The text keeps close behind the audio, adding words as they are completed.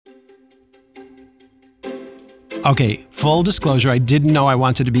Okay, full disclosure, I didn't know I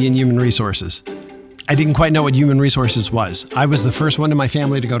wanted to be in human resources. I didn't quite know what human resources was. I was the first one in my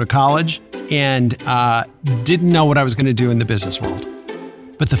family to go to college and didn't know what I was going to do in the business world.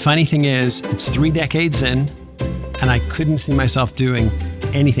 But the funny thing is, it's 3 decades in, and I couldn't see myself doing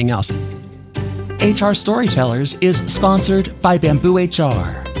anything else. HR Storytellers is sponsored by Bamboo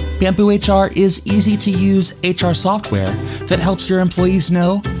HR. Bamboo HR is easy-to-use HR software that helps your employees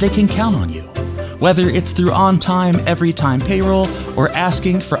know they can count on you. Whether it's through on-time, every-time payroll, or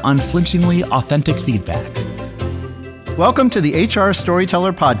asking for unflinchingly authentic feedback. Welcome to the HR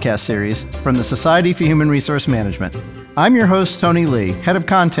Storyteller podcast series from the Society for Human Resource Management. I'm your host, Tony Lee, Head of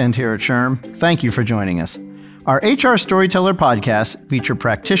Content here at SHRM. Thank you for joining us. Our HR Storyteller podcasts feature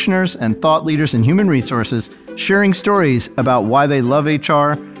practitioners and thought leaders in human resources sharing stories about why they love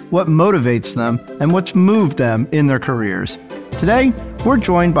HR, what motivates them, and what's moved them in their careers. Today, we're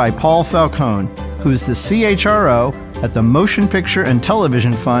joined by Paul Falcone, who's the CHRO at the Motion Picture and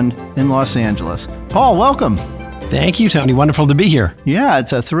Television Fund in Los Angeles. Paul, welcome. Thank you, Tony. Wonderful to be here. Yeah,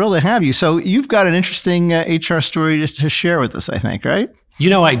 it's a thrill to have you. So you've got an interesting HR story to share with us, I think, right? You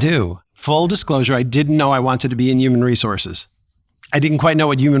know, I do. Full disclosure, I didn't know I wanted to be in human resources. I didn't quite know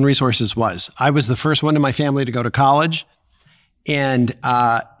what human resources was. I was the first one in my family to go to college and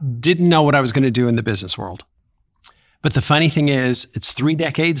didn't know what I was going to do in the business world. But the funny thing is, it's 3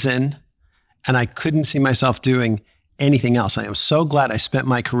 decades in, and I couldn't see myself doing anything else. I am so glad I spent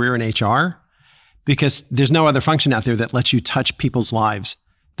my career in HR because there's no other function out there that lets you touch people's lives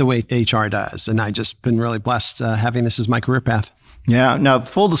the way HR does. And I've just been really blessed having this as my career path. Yeah. Now,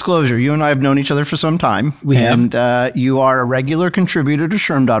 full disclosure, you and I have known each other for some time. We have. And you are a regular contributor to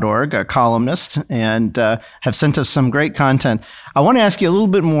SHRM.org, a columnist, and have sent us some great content. I want to ask you a little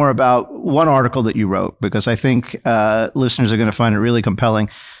bit more about one article that you wrote, because I think listeners are going to find it really compelling.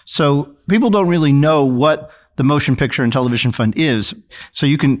 So people don't really know what the Motion Picture and Television Fund is. So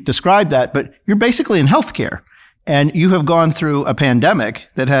you can describe that, but you're basically in healthcare. And you have gone through a pandemic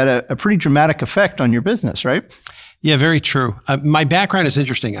that had a pretty dramatic effect on your business, right? Yeah, very true. My background is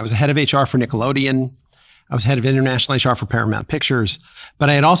interesting. I was the head of HR for Nickelodeon. I was head of international HR for Paramount Pictures, but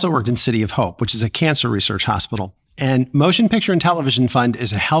I had also worked in City of Hope, which is a cancer research hospital. And Motion Picture and Television Fund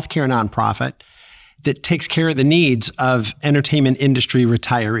is a healthcare nonprofit that takes care of the needs of entertainment industry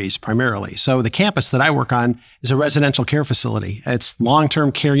retirees primarily. So the campus that I work on is a residential care facility. It's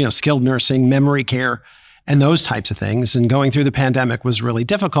long-term care, skilled nursing, memory care, and those types of things. And going through the pandemic was really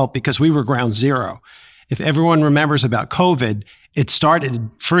difficult because we were ground zero. If everyone remembers about COVID, it started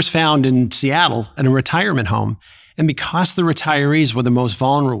first found in Seattle at a retirement home. And because the retirees were the most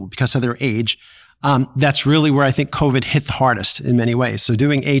vulnerable because of their age, that's really where I think COVID hit the hardest in many ways. So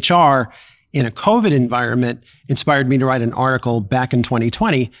doing HR in a COVID environment inspired me to write an article back in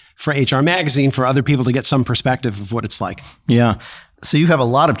 2020 for HR Magazine for other people to get some perspective of what it's like. Yeah. So you have a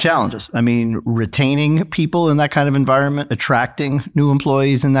lot of challenges. I mean, retaining people in that kind of environment, attracting new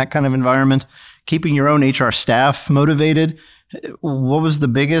employees in that kind of environment, keeping your own HR staff motivated. What was the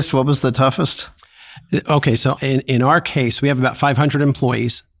biggest? What was the toughest? Okay, so in our case, we have about 500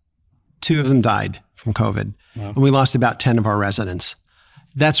 employees. 2 of them died from COVID. Wow. And we lost about 10 of our residents.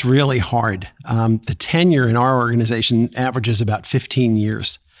 That's really hard. The tenure in our organization averages about 15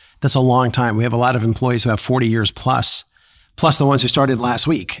 years. That's a long time. We have a lot of employees who have 40 years plus the ones who started last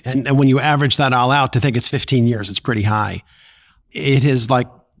week. And when you average that all out, to think it's 15 years, it's pretty high. It is like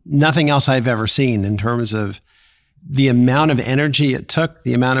nothing else I've ever seen in terms of the amount of energy it took,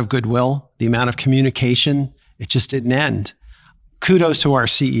 the amount of goodwill, the amount of communication. It just didn't end. Kudos to our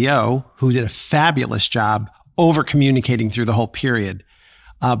CEO, who did a fabulous job over communicating through the whole period.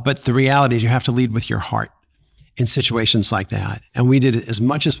 But the reality is you have to lead with your heart in situations like that. And we did as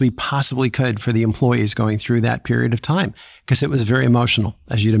much as we possibly could for the employees going through that period of time because it was very emotional,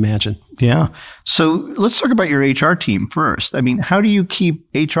 as you'd imagine. Yeah. So let's talk about your HR team first. I mean, how do you keep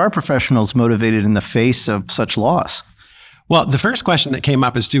HR professionals motivated in the face of such loss? Well, the first question that came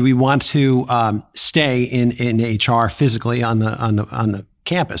up is, do we want to stay in HR physically on the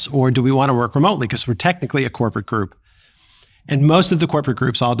campus, or do we want to work remotely? Because we're technically a corporate group. And most of the corporate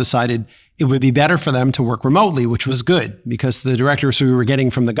groups all decided it would be better for them to work remotely, which was good because the directives we were getting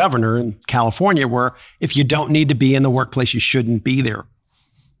from the governor in California were, if you don't need to be in the workplace, you shouldn't be there.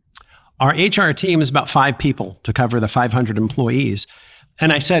 Our HR team is about 5 people to cover the 500 employees.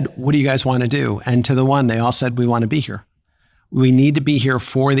 And I said, what do you guys want to do? And to the one, they all said, we want to be here. We need to be here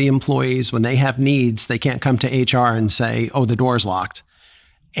for the employees. When they have needs, they can't come to HR and say, oh, the door's locked.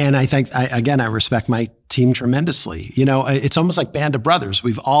 And I think, I respect my team tremendously. It's almost like Band of Brothers.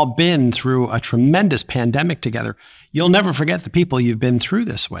 We've all been through a tremendous pandemic together. You'll never forget the people you've been through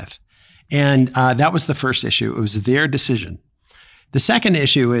this with. And that was the first issue. It was their decision. The second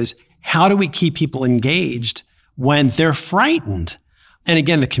issue is, how do we keep people engaged when they're frightened? And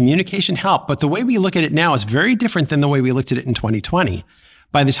again, the communication helped, but the way we look at it now is very different than the way we looked at it in 2020.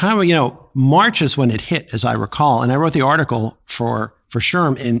 By the time, March is when it hit, as I recall, and I wrote the article for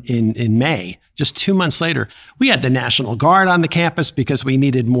SHRM in May. Just 2 months later, we had the National Guard on the campus because we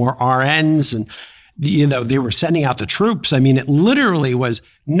needed more RNs, and they were sending out the troops. I mean, it literally was,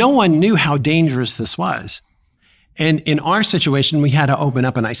 no one knew how dangerous this was. And in our situation, we had to open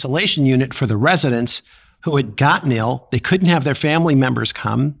up an isolation unit for the residents who had gotten ill. They couldn't have their family members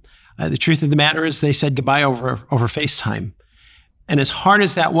come. The truth of the matter is they said goodbye over FaceTime. And as hard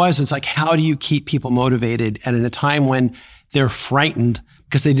as that was, it's like, how do you keep people motivated at a time when they're frightened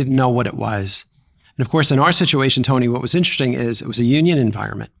because they didn't know what it was? And of course, in our situation, Tony, what was interesting is it was a union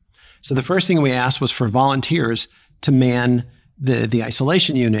environment. So the first thing we asked was for volunteers to man the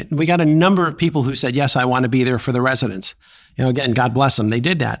isolation unit. And we got a number of people who said, yes, I want to be there for the residents. Again, God bless them. They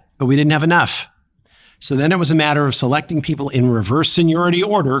did that, but we didn't have enough. So then it was a matter of selecting people in reverse seniority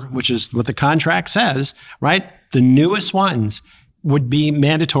order, which is what the contract says, right? The newest ones would be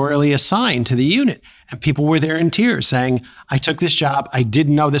mandatorily assigned to the unit. And people were there in tears saying, I took this job. I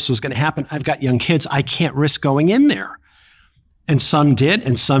didn't know this was going to happen. I've got young kids. I can't risk going in there. And some did,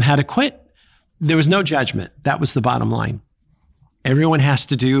 and some had to quit. There was no judgment. That was the bottom line. Everyone has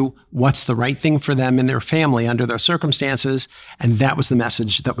to do what's the right thing for them and their family under those circumstances. And that was the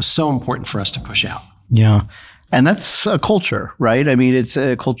message that was so important for us to push out. Yeah. And that's a culture, right? I mean, it's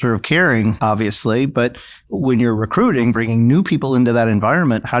a culture of caring, obviously, but when you're recruiting, bringing new people into that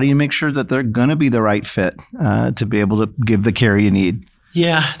environment, how do you make sure that they're going to be the right fit to be able to give the care you need?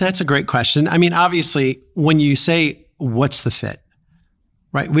 Yeah, that's a great question. I mean, obviously, when you say, what's the fit,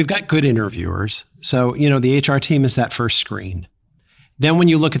 right? We've got good interviewers. So, the HR team is that first screen. Then when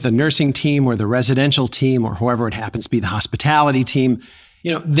you look at the nursing team or the residential team or whoever it happens to be, the hospitality team,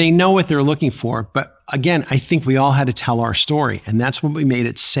 they know what they're looking for. But again, I think we all had to tell our story. And that's what we made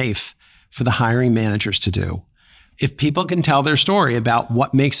it safe for the hiring managers to do. If people can tell their story about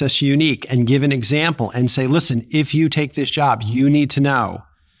what makes us unique and give an example and say, listen, if you take this job, you need to know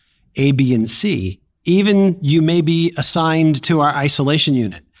A, B, and C. Even you may be assigned to our isolation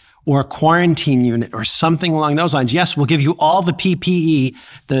unit or a quarantine unit or something along those lines. Yes, we'll give you all the PPE,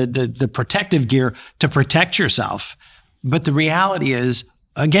 the protective gear to protect yourself. But the reality is,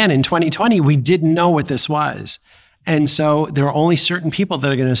 again, in 2020, we didn't know what this was. And so there are only certain people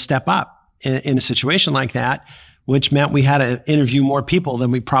that are going to step up in a situation like that, which meant we had to interview more people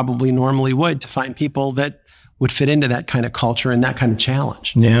than we probably normally would to find people that would fit into that kind of culture and that kind of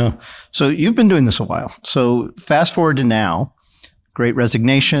challenge. Yeah. So you've been doing this a while. So fast forward to now, Great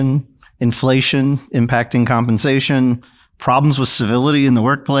Resignation, inflation impacting compensation, problems with civility in the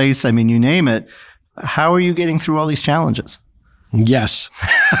workplace. I mean, you name it. How are you getting through all these challenges? Yes.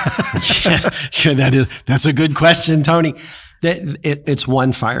 That's a good question, Tony. It's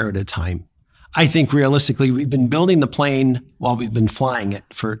one fire at a time. I think realistically, we've been building the plane while we've been flying it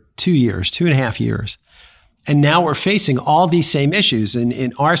for 2.5 years. And now we're facing all these same issues. And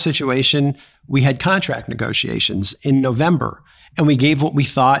in our situation, we had contract negotiations in November, and we gave what we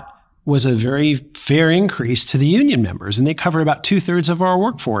thought was a very fair increase to the union members, and they cover about 2/3 of our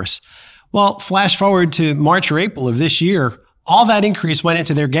workforce. Well, flash forward to March or April of this year, all that increase went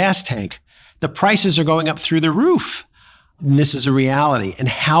into their gas tank. The prices are going up through the roof. And this is a reality. And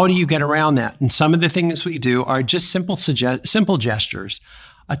how do you get around that? And some of the things we do are just simple gestures.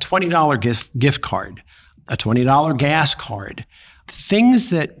 A $20 gift card, a $20 gas card, things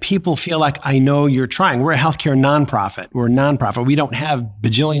that people feel like, I know you're trying. We're a healthcare nonprofit. We're a nonprofit. We don't have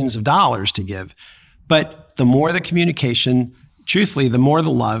bajillions of dollars to give. But the more the communication, truthfully, the more the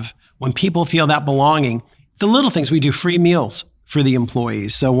love, when people feel that belonging, the little things, we do free meals for the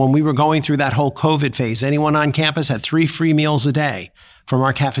employees. So when we were going through that whole COVID phase, anyone on campus had 3 free meals a day from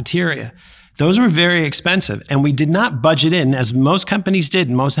our cafeteria. Those were very expensive. And we did not budget in, as most companies did,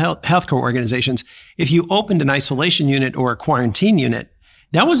 and most healthcare organizations. If you opened an isolation unit or a quarantine unit,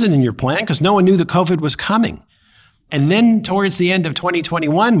 that wasn't in your plan because no one knew that COVID was coming. And then towards the end of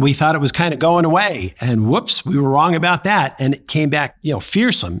 2021, we thought it was kind of going away. And whoops, we were wrong about that. And it came back,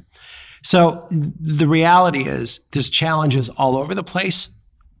 fearsome. So the reality is there's challenges all over the place.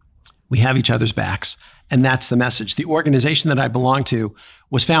 We have each other's backs. And that's the message. The organization that I belong to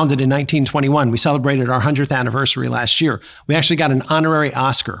was founded in 1921. We celebrated our 100th anniversary last year. We actually got an honorary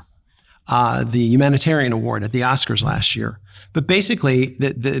Oscar, the humanitarian award at the Oscars last year. But basically,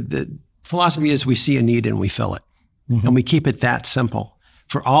 the philosophy is we see a need and we fill it. Mm-hmm. And we keep it that simple.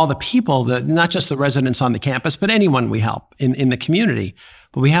 for all the people, that not just the residents on the campus, but anyone we help in the community.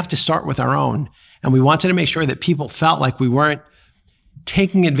 But we have to start with our own. And we wanted to make sure that people felt like we weren't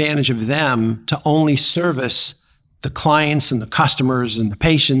taking advantage of them to only service the clients and the customers and the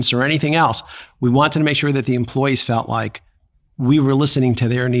patients or anything else. We wanted to make sure that the employees felt like we were listening to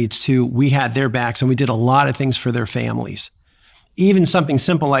their needs too. We had their backs, and we did a lot of things for their families. Even something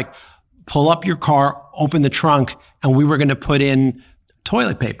simple like pull up your car, open the trunk, and we were going to put in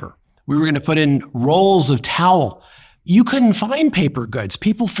toilet paper. We were going to put in rolls of towel. You couldn't find paper goods.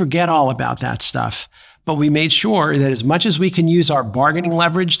 People forget all about that stuff. But we made sure that as much as we can use our bargaining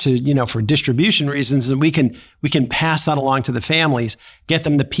leverage to, for distribution reasons, and we can pass that along to the families, get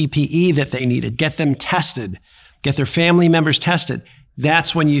them the PPE that they needed, get them tested, get their family members tested.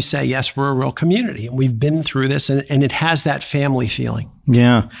 That's when you say, yes, we're a real community. And we've been through this, and it has that family feeling.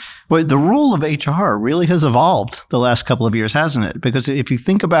 Yeah. Well, the role of HR really has evolved the last couple of years, hasn't it? Because if you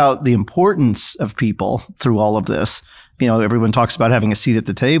think about the importance of people through all of this, everyone talks about having a seat at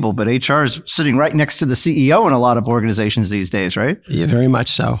the table, but HR is sitting right next to the CEO in a lot of organizations these days, right? Yeah, very much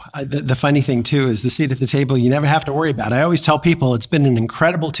so. The funny thing, too, is the seat at the table, you never have to worry about it. I always tell people it's been an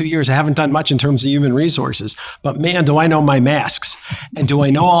incredible 2 years. I haven't done much in terms of human resources, but man, do I know my masks and do I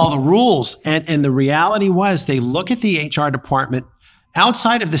know all the rules? And the reality was they look at the HR department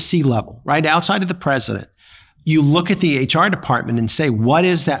outside of the C-level, right? Outside of the president. You look at the HR department and say, what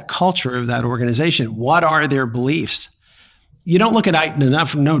is that culture of that organization? What are their beliefs? You don't look at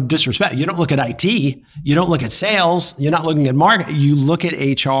no disrespect. You don't look at IT. You don't look at sales. You're not looking at marketing. You look at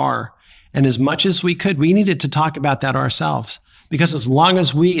HR. And as much as we could, we needed to talk about that ourselves. Because as long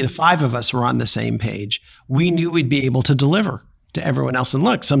as the 5 of us were on the same page, we knew we'd be able to deliver to everyone else. And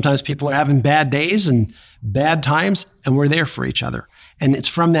look, sometimes people are having bad days and bad times, and we're there for each other. And it's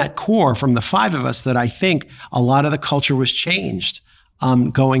from that core, from the 5 of us, that I think a lot of the culture was changed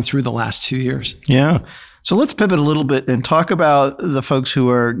going through the last 2 years. Yeah. So let's pivot a little bit and talk about the folks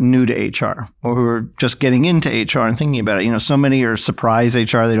who are new to HR or who are just getting into HR and thinking about it. So many are surprise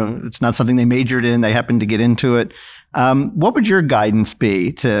HR. It's not something they majored in. They happen to get into it. What would your guidance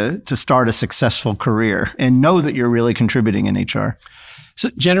be to start a successful career and know that you're really contributing in HR? So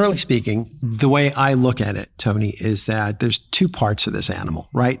generally speaking, the way I look at it, Tony, is that there's 2 parts of this animal,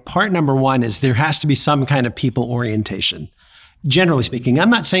 right? Part number 1 is there has to be some kind of people orientation. Generally speaking, I'm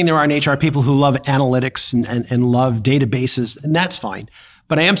not saying there aren't HR people who love analytics and love databases, and that's fine.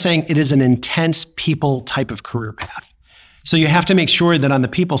 But I am saying it is an intense people type of career path. So you have to make sure that on the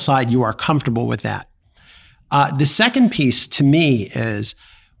people side, you are comfortable with that. The second piece to me is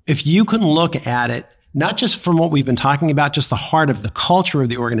if you can look at it, not just from what we've been talking about, just the heart of the culture of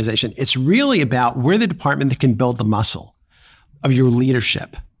the organization, it's really about we're the department that can build the muscle of your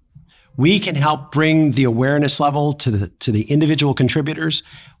leadership. We can help bring the awareness level to the individual contributors.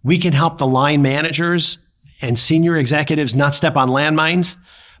 We can help the line managers and senior executives not step on landmines.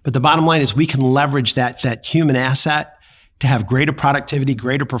 But the bottom line is we can leverage that human asset to have greater productivity,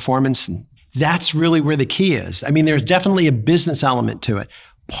 greater performance. And that's really where the key is. I mean, there's definitely a business element to it.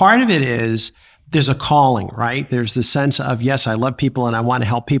 Part of it is there's a calling, right? There's the sense of, yes, I love people and I want to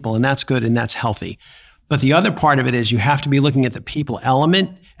help people, and that's good and that's healthy. But the other part of it is you have to be looking at the people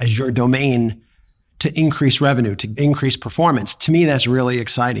element as your domain to increase revenue, to increase performance. To me, that's really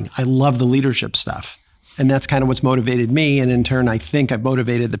exciting. I love the leadership stuff. And that's kind of what's motivated me. And in turn, I think I've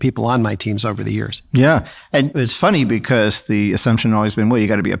motivated the people on my teams over the years. Yeah. And it's funny because the assumption has always been, well, you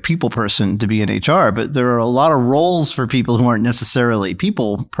got to be a people person to be in HR. But there are a lot of roles for people who aren't necessarily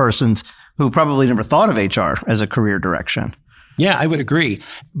people persons who probably never thought of HR as a career direction. Yeah, I would agree.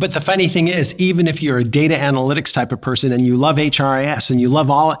 But the funny thing is, even if you're a data analytics type of person and you love HRIS and you love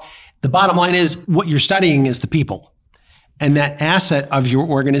the bottom line is what you're studying is the people. And that asset of your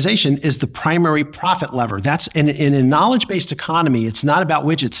organization is the primary profit lever. That's in a knowledge-based economy, it's not about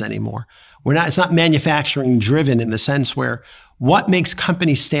widgets anymore. It's not manufacturing driven in the sense where what makes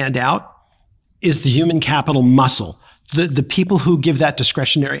companies stand out is the human capital muscle, the people who give that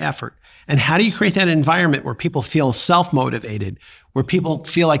discretionary effort. And how do you create that environment where people feel self-motivated, where people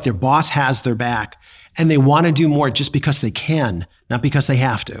feel like their boss has their back and they want to do more just because they can, not because they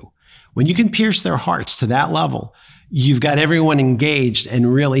have to? When you can pierce their hearts to that level, you've got everyone engaged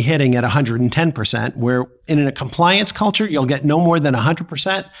and really hitting at 110%, where in a compliance culture, you'll get no more than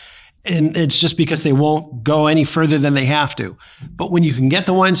 100%. And it's just because they won't go any further than they have to. But when you can get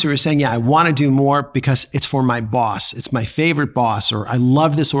the ones who are saying, yeah, I want to do more because it's for my boss, it's my favorite boss, or I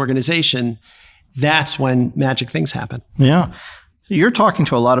love this organization, that's when magic things happen. Yeah. You're talking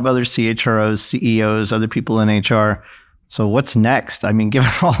to a lot of other CHROs, CEOs, other people in HR. So what's next? I mean, given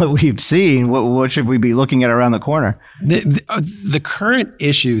all that we've seen, what should we be looking at around the corner? The current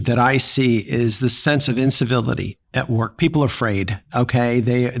issue that I see is the sense of incivility at work. People are afraid, okay?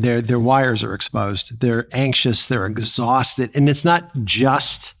 Their wires are exposed. They're anxious, they're exhausted. And it's not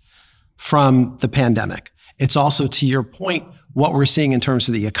just from the pandemic. It's also, to your point, what we're seeing in terms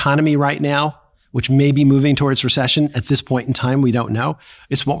of the economy right now, which may be moving towards recession at this point in time. We don't know.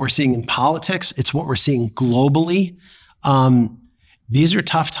 It's what we're seeing in politics. It's what we're seeing globally. These are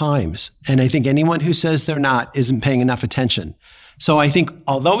tough times. And I think anyone who says they're not isn't paying enough attention. So I think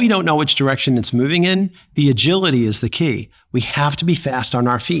although we don't know which direction it's moving in, the agility is the key. We have to be fast on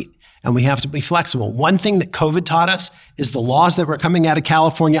our feet and we have to be flexible. One thing that COVID taught us is the laws that were coming out of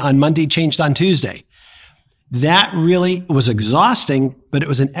California on Monday changed on Tuesday. That really was exhausting, but it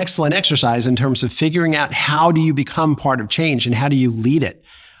was an excellent exercise in terms of figuring out how do you become part of change and how do you lead it.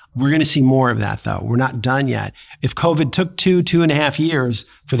 We're going to see more of that, though. We're not done yet. If COVID took 2.5 years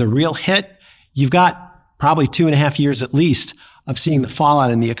for the real hit, you've got probably 2.5 years at least of seeing the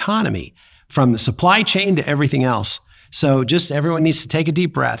fallout in the economy, from the supply chain to everything else. So just everyone needs to take a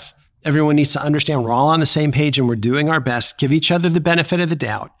deep breath. Everyone needs to understand we're all on the same page and we're doing our best. Give each other the benefit of the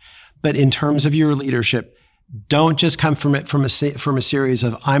doubt. But in terms of your leadership, don't just come from a series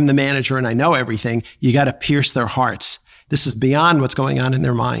of I'm the manager and I know everything. You got to pierce their hearts. This is beyond what's going on in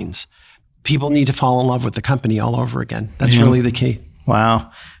their minds. People need to fall in love with the company all over again. That's really the key.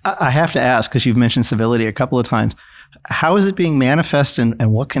 Wow. I have to ask, because you've mentioned civility a couple of times, how is it being manifested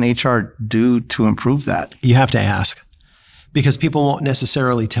and what can HR do to improve that? You have to ask, because people won't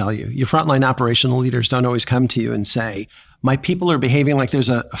necessarily tell you. Your frontline operational leaders don't always come to you and say, my people are behaving like there's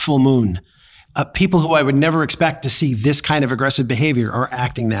a full moon. People who I would never expect to see this kind of aggressive behavior are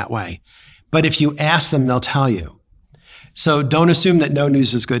acting that way. But if you ask them, they'll tell you. So don't assume that no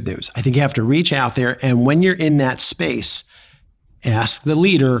news is good news. I think you have to reach out there. And when you're in that space, ask the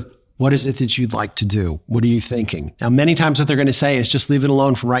leader, what is it that you'd like to do? What are you thinking? Now, many times what they're going to say is just leave it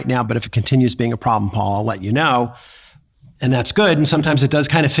alone for right now. But if it continues being a problem, Paul, I'll let you know. And that's good. And sometimes it does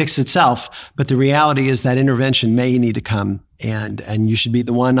kind of fix itself. But the reality is that intervention may need to come and you should be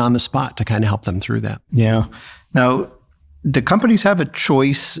the one on the spot to kind of help them through that. Yeah. Now, do companies have a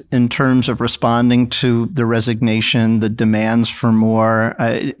choice in terms of responding to the resignation, the demands for more?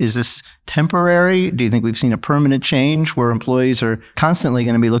 Is this temporary? Do you think we've seen a permanent change where employees are constantly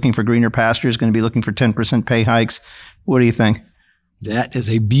going to be looking for greener pastures, going to be looking for 10% pay hikes? What do you think? That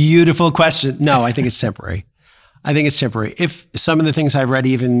is a beautiful question. No, I think it's temporary. I think it's temporary. If some of the things I've read,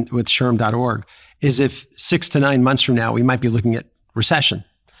 even with SHRM.org, is if 6 to 9 months from now, we might be looking at recession.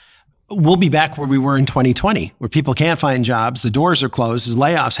 We'll be back where we were in 2020, where people can't find jobs, the doors are closed, there's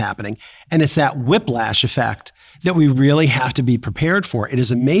layoffs happening. And it's that whiplash effect that we really have to be prepared for. It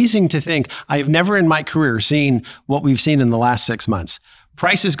is amazing to think, I have never in my career seen what we've seen in the last 6 months.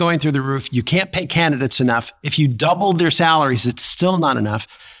 Prices going through the roof. You can't pay candidates enough. If you doubled their salaries, it's still not enough.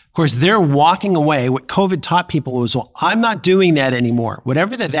 Of course, they're walking away. What COVID taught people was, well, I'm not doing that anymore.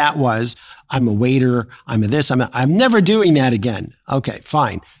 Whatever that was, I'm a waiter, I'm a this, I'm never doing that again. Okay,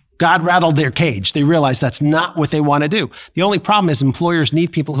 fine. God rattled their cage. They realized that's not what they want to do. The only problem is employers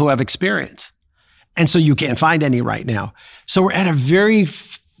need people who have experience. And so you can't find any right now. So we're at a very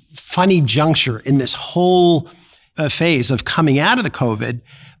funny juncture in this whole phase of coming out of the COVID.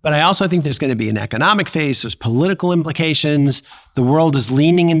 But I also think there's going to be an economic phase. There's political implications. The world is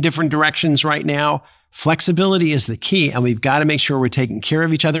leaning in different directions right now. Flexibility is the key. And we've got to make sure we're taking care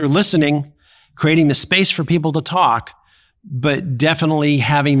of each other, listening, creating the space for people to talk, but definitely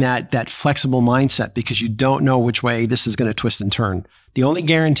having that flexible mindset, because you don't know which way this is going to twist and turn. The only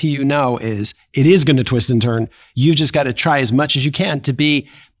guarantee you know is it is going to twist and turn. You've just got to try as much as you can to be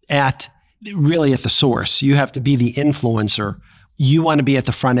really at the source. You have to be the influencer. You want to be at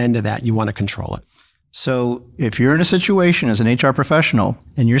the front end of that. You want to control it. So if you're in a situation as an HR professional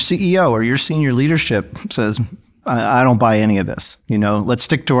and your CEO or your senior leadership says, I don't buy any of this, let's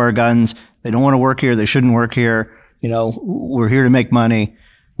stick to our guns. They don't want to work here. They shouldn't work here. We're here to make money.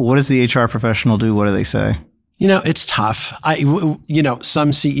 What does the HR professional do? What do they say? It's tough.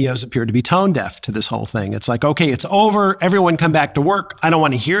 Some CEOs appear to be tone deaf to this whole thing. It's like, okay, it's over. Everyone come back to work. I don't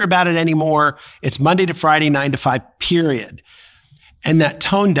want to hear about it anymore. It's Monday to Friday, 9 to 5, period. And that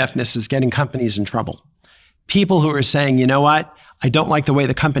tone deafness is getting companies in trouble. People who are saying, you know what? I don't like the way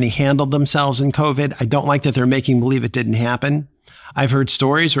the company handled themselves in COVID. I don't like that they're making believe it didn't happen. I've heard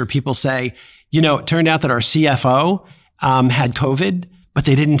stories where people say, it turned out that our CFO had COVID, but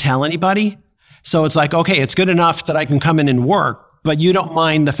they didn't tell anybody. So it's like, okay, it's good enough that I can come in and work, but you don't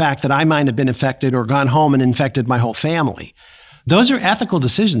mind the fact that I might have been infected or gone home and infected my whole family. Those are ethical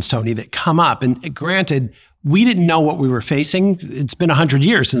decisions, Tony, that come up. And granted, we didn't know what we were facing. It's been 100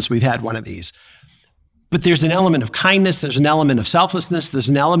 years since we've had one of these. But there's an element of kindness. There's an element of selflessness. There's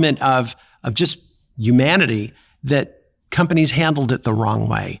an element of just humanity that companies handled it the wrong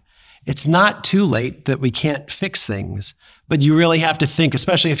way. It's not too late that we can't fix things, but you really have to think,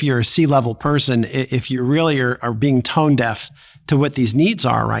 especially if you're a C-level person, if you really are being tone deaf to what these needs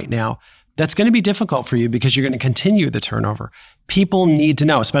are right now, that's going to be difficult for you because you're going to continue the turnover. People need to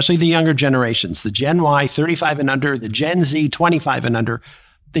know, especially the younger generations, the Gen Y, 35 and under, the Gen Z, 25 and under,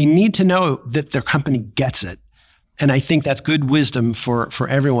 they need to know that their company gets it. And I think that's good wisdom for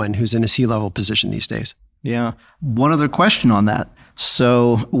everyone who's in a C-level position these days. Yeah. One other question on that.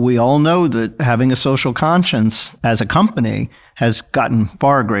 So we all know that having a social conscience as a company has gotten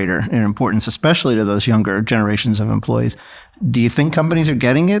far greater in importance, especially to those younger generations of employees. Do you think companies are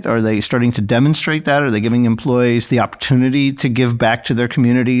getting it? Are they starting to demonstrate that? Are they giving employees the opportunity to give back to their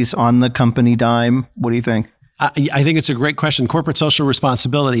communities on the company dime? What do you think? I think it's a great question. Corporate social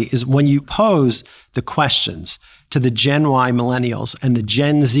responsibility is when you pose the questions to the Gen Y millennials and the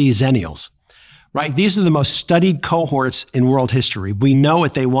Gen Z zennials, right? These are the most studied cohorts in world history. We know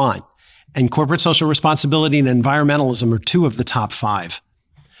what they want. And corporate social responsibility and environmentalism are two of the top 5.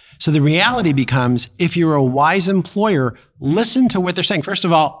 So the reality becomes, if you're a wise employer, listen to what they're saying. First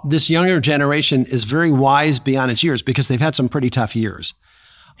of all, this younger generation is very wise beyond its years because they've had some pretty tough years.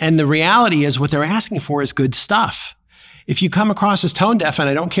 And the reality is what they're asking for is good stuff. If you come across as tone deaf and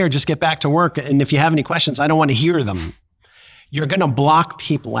I don't care, just get back to work. And if you have any questions, I don't want to hear them. You're going to block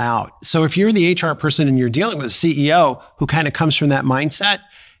people out. So if you're the HR person and you're dealing with a CEO who kind of comes from that mindset,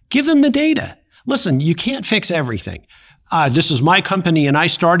 give them the data. Listen, you can't fix everything. This is my company and I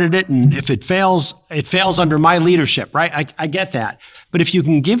started it. And if it fails under my leadership, right? I get that. But if you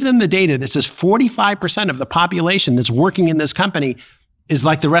can give them the data that says 45% of the population that's working in this company is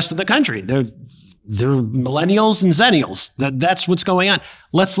like the rest of the country. They're millennials and zennials. That's what's going on.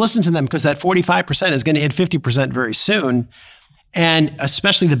 Let's listen to them because that 45% is going to hit 50% very soon. And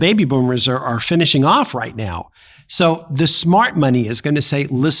especially the baby boomers are finishing off right now. So the smart money is going to say,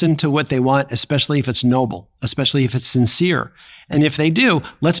 listen to what they want, especially if it's noble, especially if it's sincere. And if they do,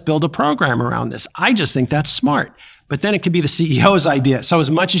 let's build a program around this. I just think that's smart. But then it could be the CEO's idea. So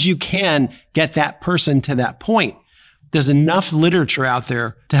as much as you can get that person to that point, there's enough literature out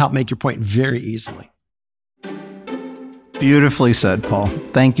there to help make your point very easily. Beautifully said, Paul.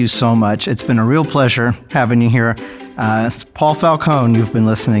 Thank you so much. It's been a real pleasure having you here. It's Paul Falcone you've been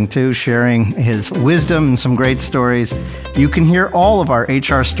listening to, sharing his wisdom and some great stories. You can hear all of our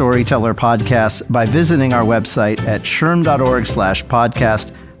HR Storyteller podcasts by visiting our website at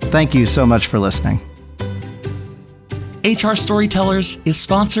shrm.org/podcast. Thank you so much for listening. HR Storytellers is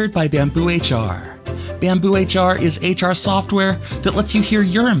sponsored by Bamboo HR. Bamboo HR is HR software that lets you hear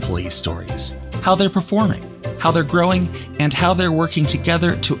your employees' stories, how they're performing, how they're growing, and how they're working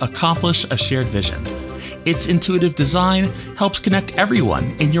together to accomplish a shared vision. Its intuitive design helps connect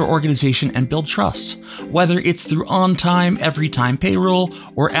everyone in your organization and build trust, whether it's through on-time, every-time payroll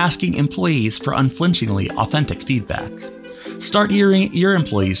or asking employees for unflinchingly authentic feedback. Start hearing your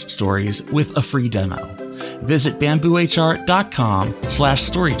employees' stories with a free demo. Visit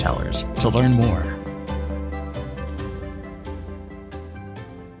bamboohr.com/storytellers to learn more.